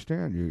easy to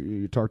understand.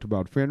 You talked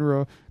about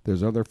FINRA.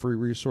 There's other free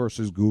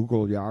resources.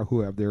 Google, Yahoo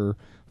have their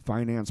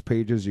finance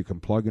pages. You can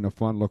plug in a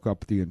fund, look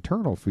up the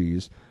internal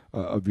fees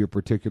of your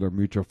particular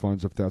mutual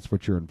funds if that's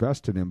what you're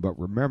invested in. But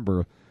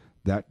remember,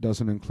 that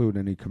doesn't include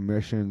any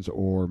commissions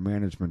or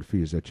management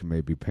fees that you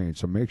may be paying.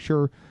 So make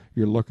sure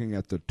you're looking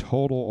at the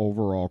total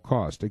overall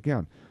cost.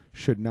 Again,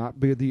 should not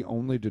be the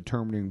only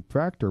determining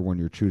factor when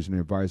you're choosing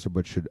an advisor,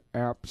 but should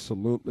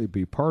absolutely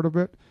be part of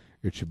it.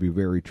 It should be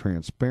very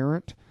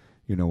transparent.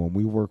 When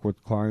we work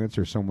with clients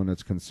or someone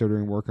that's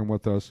considering working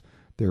with us,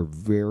 they're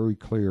very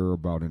clear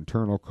about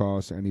internal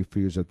costs, any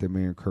fees that they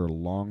may incur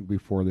long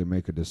before they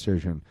make a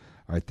decision.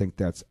 I think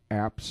that's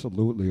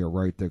absolutely a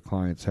right that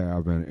clients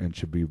have and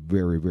should be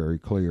very, very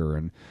clear.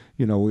 And,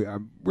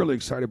 I'm really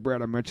excited,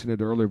 Brad. I mentioned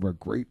it earlier, but a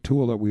great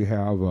tool that we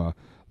have. A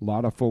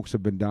lot of folks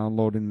have been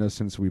downloading this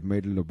since we've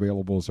made it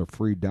available as a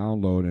free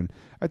download. And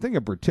I think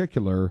in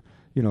particular,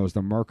 as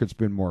the market's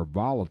been more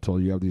volatile,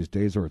 you have these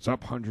days where it's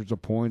up hundreds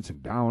of points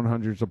and down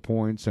hundreds of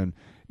points, and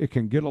it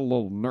can get a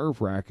little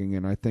nerve-wracking,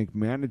 and I think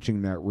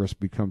managing that risk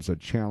becomes a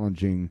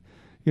challenging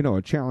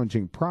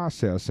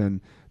process.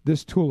 And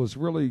this tool has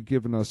really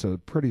given us a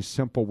pretty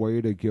simple way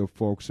to give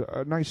folks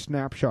a nice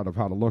snapshot of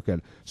how to look at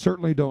it.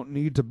 Certainly don't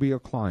need to be a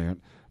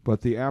client,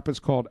 but the app is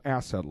called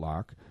Asset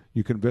Lock.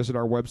 You can visit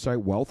our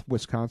website,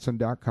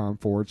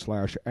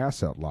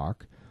 wealthwisconsin.com/Asset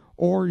Lock.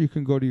 Or you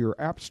can go to your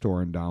app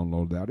store and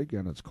download that.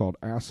 Again, it's called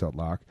Asset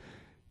Lock.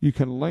 You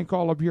can link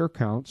all of your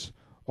accounts.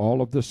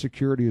 All of the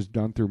security is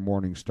done through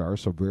Morningstar,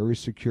 so very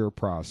secure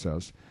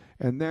process.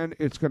 And then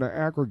it's going to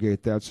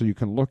aggregate that so you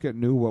can look at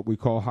what we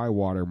call high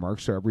water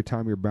marks. So every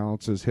time your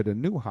balances hit a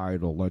new high,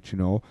 it'll let you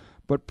know.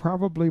 But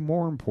probably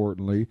more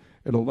importantly,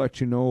 it'll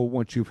let you know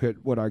once you've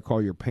hit what I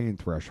call your pain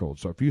threshold.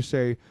 So if you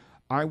say,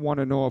 I want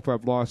to know if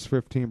I've lost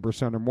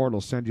 15% or more,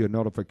 it'll send you a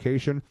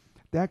notification.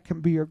 That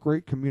can be a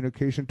great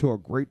communication to a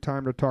great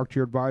time to talk to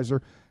your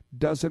advisor.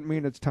 Doesn't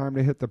mean it's time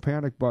to hit the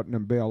panic button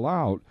and bail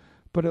out,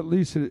 but at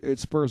least it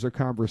spurs a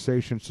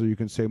conversation so you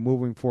can say,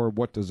 moving forward,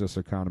 what does this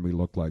economy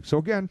look like? So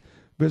again,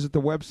 visit the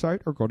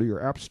website or go to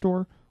your app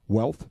store,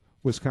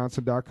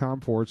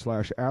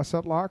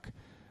 wealthwisconsin.com/Asset Lock.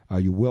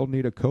 You will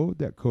need a code.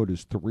 That code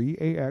is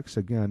 3AX.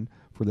 Again,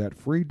 for that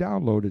free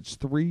download, it's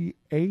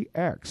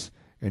 3AX.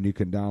 and you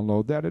can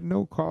download that at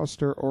no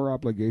cost or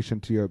obligation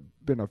to you.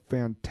 Been a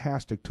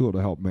fantastic tool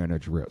to help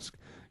manage risk.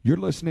 You're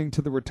listening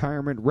to the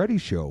Retirement Ready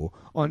Show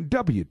on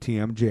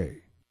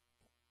WTMJ.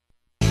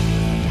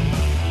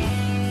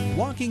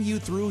 Walking you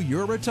through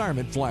your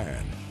retirement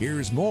plan.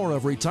 Here's more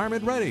of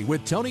Retirement Ready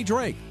with Tony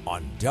Drake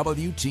on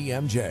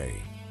WTMJ.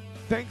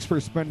 Thanks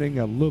for spending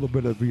a little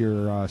bit of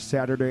your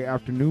Saturday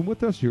afternoon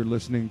with us. You're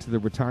listening to the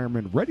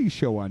Retirement Ready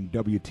Show on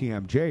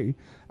WTMJ.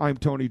 I'm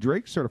Tony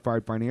Drake,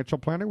 Certified Financial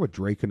Planner with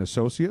Drake &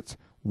 Associates,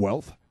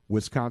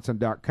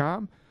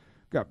 wealthwisconsin.com.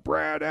 Got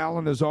Brad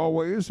Allen as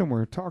always, and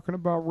we're talking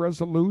about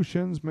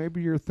resolutions.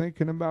 Maybe you're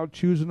thinking about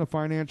choosing a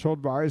financial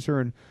advisor,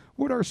 and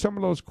what are some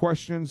of those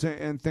questions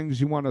and things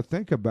you want to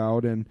think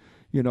about? And,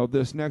 you know,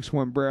 this next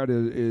one, Brad,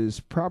 is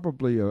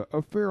probably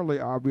a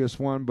fairly obvious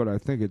one, but I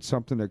think it's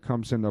something that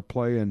comes into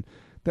play, and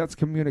that's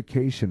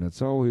communication.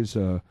 It's always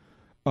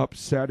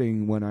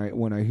upsetting when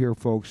I hear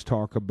folks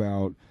talk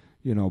about,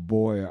 you know,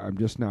 boy, I'm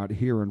just not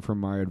hearing from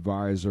my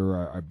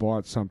advisor. I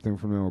bought something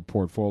from them, a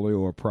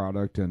portfolio, a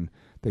product, and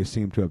they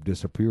seem to have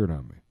disappeared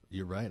on me.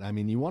 You're right. I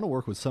mean, you want to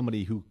work with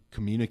somebody who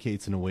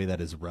communicates in a way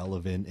that is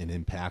relevant and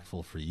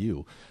impactful for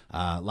you.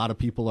 A lot of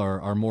people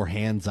are more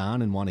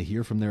hands-on and want to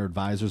hear from their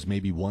advisors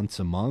maybe once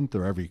a month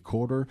or every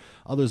quarter.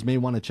 Others may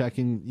want to check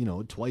in, you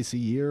know, twice a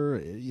year.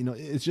 You know,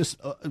 it's just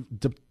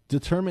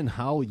determine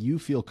how you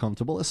feel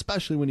comfortable,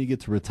 especially when you get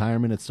to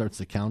retirement. It starts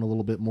to count a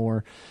little bit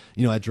more.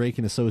 You know, at Drake &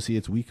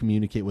 Associates, we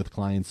communicate with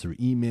clients through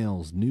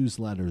emails,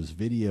 newsletters,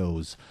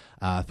 videos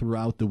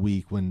throughout the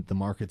week when the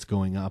market's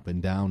going up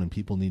and down and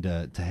people need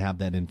to have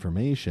that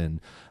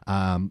information.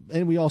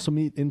 And we also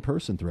meet in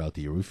person throughout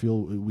the year. We feel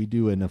we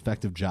do an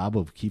effective job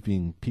of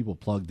keeping people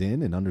plugged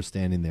in and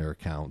understanding their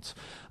accounts.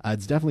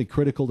 It's definitely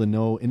critical to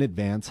know in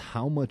advance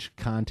how much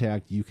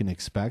contact you can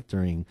expect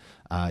during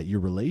your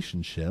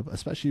relationship,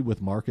 especially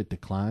with market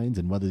declines,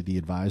 and whether the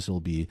advisor will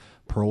be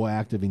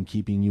proactive in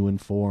keeping you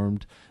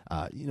informed.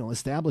 You know,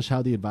 establish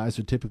how the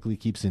advisor typically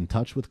keeps in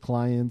touch with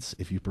clients.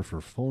 If you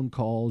prefer phone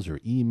calls or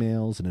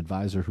emails, an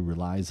advisor who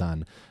relies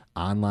on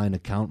online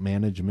account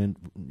management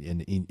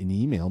in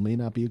email may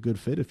not be a good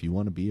fit if you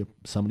want to be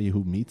somebody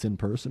who meets in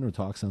person or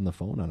talks on the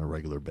phone on a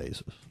regular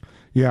basis.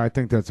 Yeah, I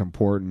think that's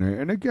important.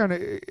 And again,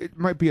 it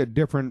might be a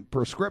different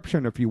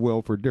prescription, if you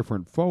will, for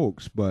different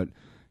folks, but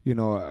you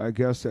know, I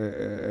guess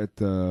at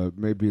the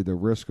maybe the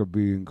risk of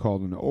being called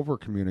an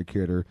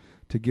over-communicator,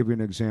 to give you an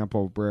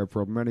example, Brad,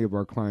 for many of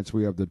our clients,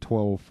 we have the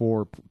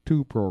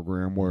 12-4-2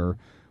 program where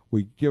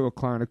we give a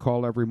client a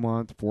call every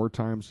month, 4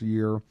 times a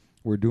year.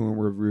 We're doing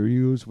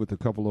reviews, with a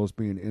couple of those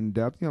being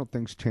in-depth. You know,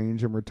 things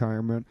change in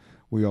retirement.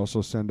 We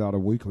also send out a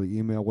weekly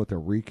email with a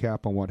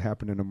recap on what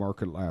happened in the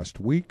market last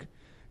week.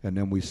 And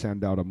then we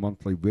send out a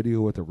monthly video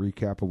with a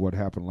recap of what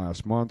happened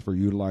last month. We're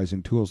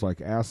utilizing tools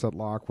like Asset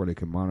Lock where they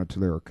can monitor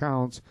their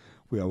accounts.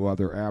 We have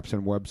other apps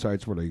and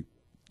websites where they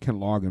can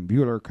log and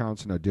view their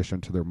accounts in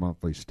addition to their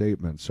monthly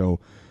statements.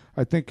 So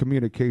I think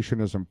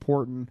communication is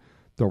important.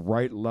 The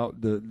right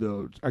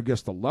I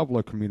guess the level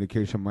of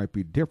communication might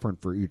be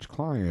different for each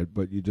client,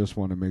 but you just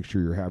want to make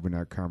sure you're having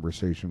that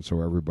conversation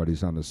so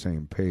everybody's on the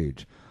same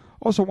page.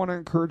 Also want to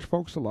encourage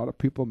folks, a lot of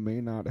people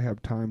may not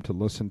have time to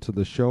listen to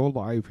the show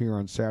live here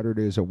on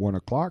Saturdays at 1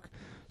 o'clock.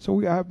 So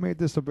we have made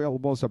this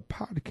available as a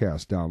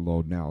podcast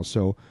download now.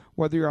 So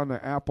whether you're on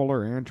the Apple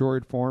or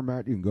Android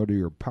format, you can go to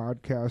your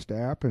podcast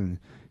app and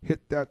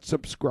hit that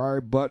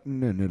subscribe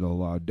button, and it'll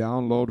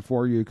download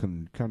for you. You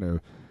can kind of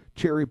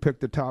cherry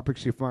pick the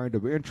topics you find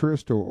of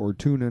interest, or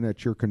tune in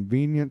at your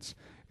convenience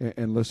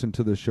and listen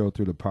to the show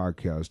through the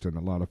podcast. And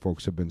a lot of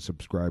folks have been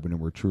subscribing, and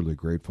we're truly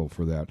grateful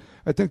for that.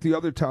 I think the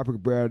other topic,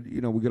 Brad,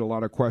 you know, we get a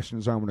lot of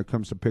questions on when it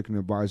comes to picking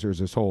advisors,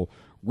 this whole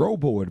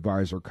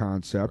robo-advisor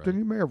concept. Right. And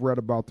you may have read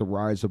about the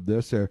rise of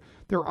this.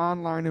 They're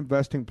online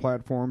investing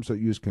platforms that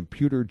use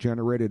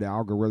computer-generated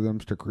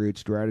algorithms to create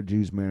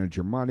strategies, manage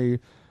your money. A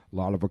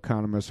lot of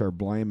economists are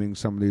blaming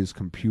some of these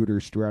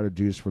computer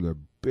strategies for the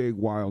big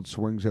wild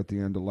swings at the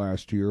end of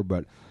last year,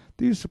 but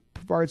these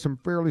provide some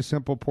fairly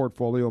simple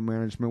portfolio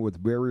management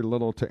with very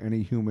little to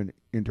any human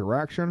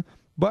interaction,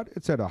 but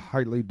it's at a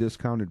highly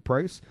discounted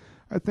price.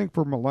 I think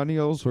for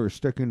millennials who are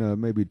sticking to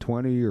maybe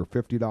 $20 or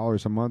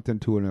 $50 a month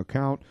into an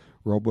account,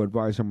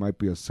 robo-advisor might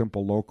be a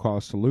simple,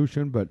 low-cost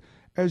solution, but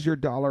as your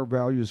dollar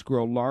values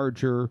grow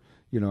larger,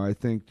 you know, I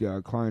think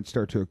clients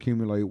start to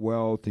accumulate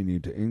wealth. They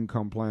need to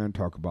income plan,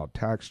 talk about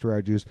tax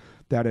strategies.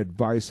 That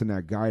advice and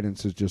that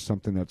guidance is just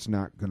something that's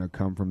not going to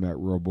come from that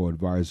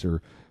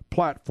robo-advisor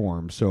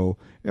platform. So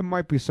it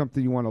might be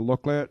something you want to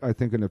look at. I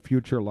think in the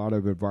future, a lot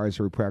of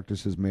advisory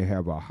practices may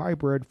have a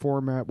hybrid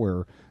format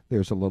where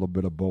there's a little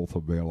bit of both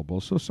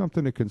available. So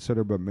something to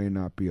consider, but may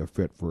not be a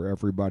fit for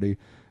everybody.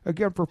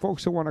 Again, for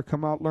folks that want to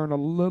come out, learn a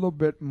little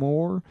bit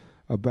more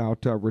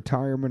about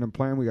retirement and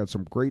plan, we got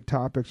some great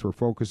topics. We're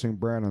focusing,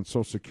 Brad, on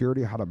Social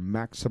Security, how to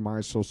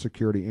maximize Social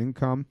Security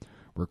income.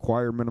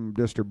 Required minimum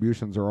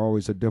distributions are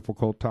always a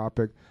difficult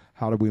topic.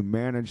 How do we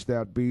manage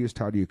that beast?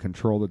 How do you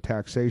control the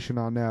taxation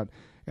on that?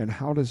 And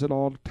how does it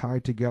all tie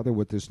together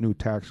with this new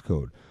tax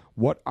code?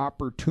 What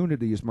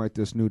opportunities might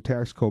this new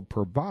tax code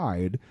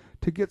provide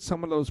to get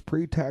some of those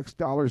pre-tax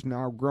dollars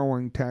now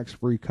growing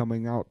tax-free,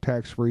 coming out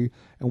tax-free,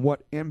 and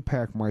what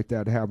impact might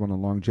that have on the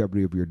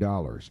longevity of your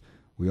dollars?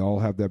 We all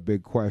have that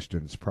big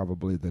question. It's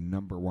probably the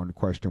number one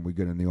question we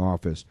get in the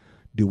office.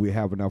 Do we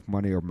have enough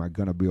money, or am I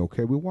going to be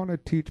okay? We want to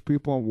teach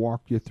people and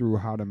walk you through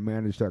how to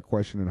manage that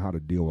question and how to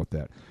deal with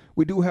that.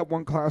 We do have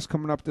one class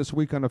coming up this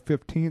week on the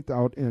 15th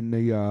out in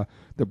the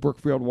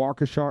Brookfield,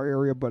 Waukesha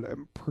area, but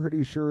I'm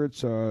pretty sure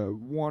it's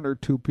one or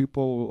two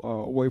people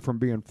away from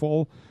being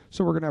full.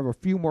 So we're going to have a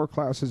few more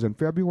classes in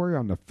February.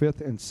 On the 5th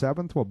and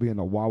 7th, we'll be in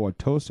the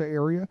Wauwatosa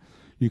area.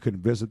 You can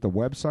visit the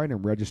website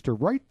and register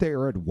right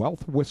there at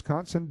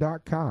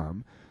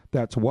wealthwisconsin.com.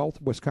 That's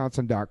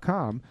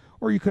wealthwisconsin.com.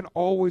 Or you can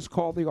always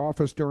call the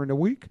office during the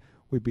week.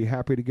 We'd be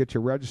happy to get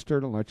you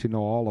registered and let you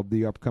know all of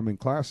the upcoming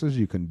classes.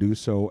 You can do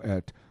so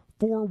at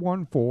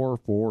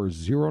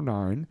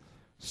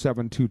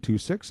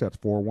 414-409-7226. That's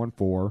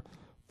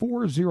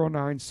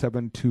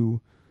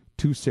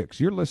 414-409-7226.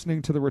 You're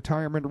listening to the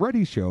Retirement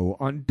Ready Show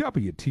on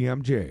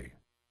WTMJ.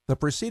 The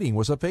preceding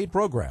was a paid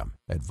program.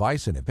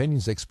 Advice and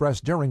opinions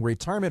expressed during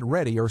Retirement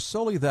Ready are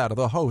solely that of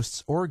the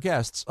hosts or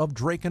guests of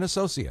Drake &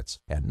 Associates,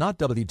 and not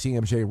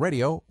WTMJ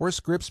Radio or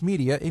Scripps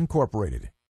Media Incorporated.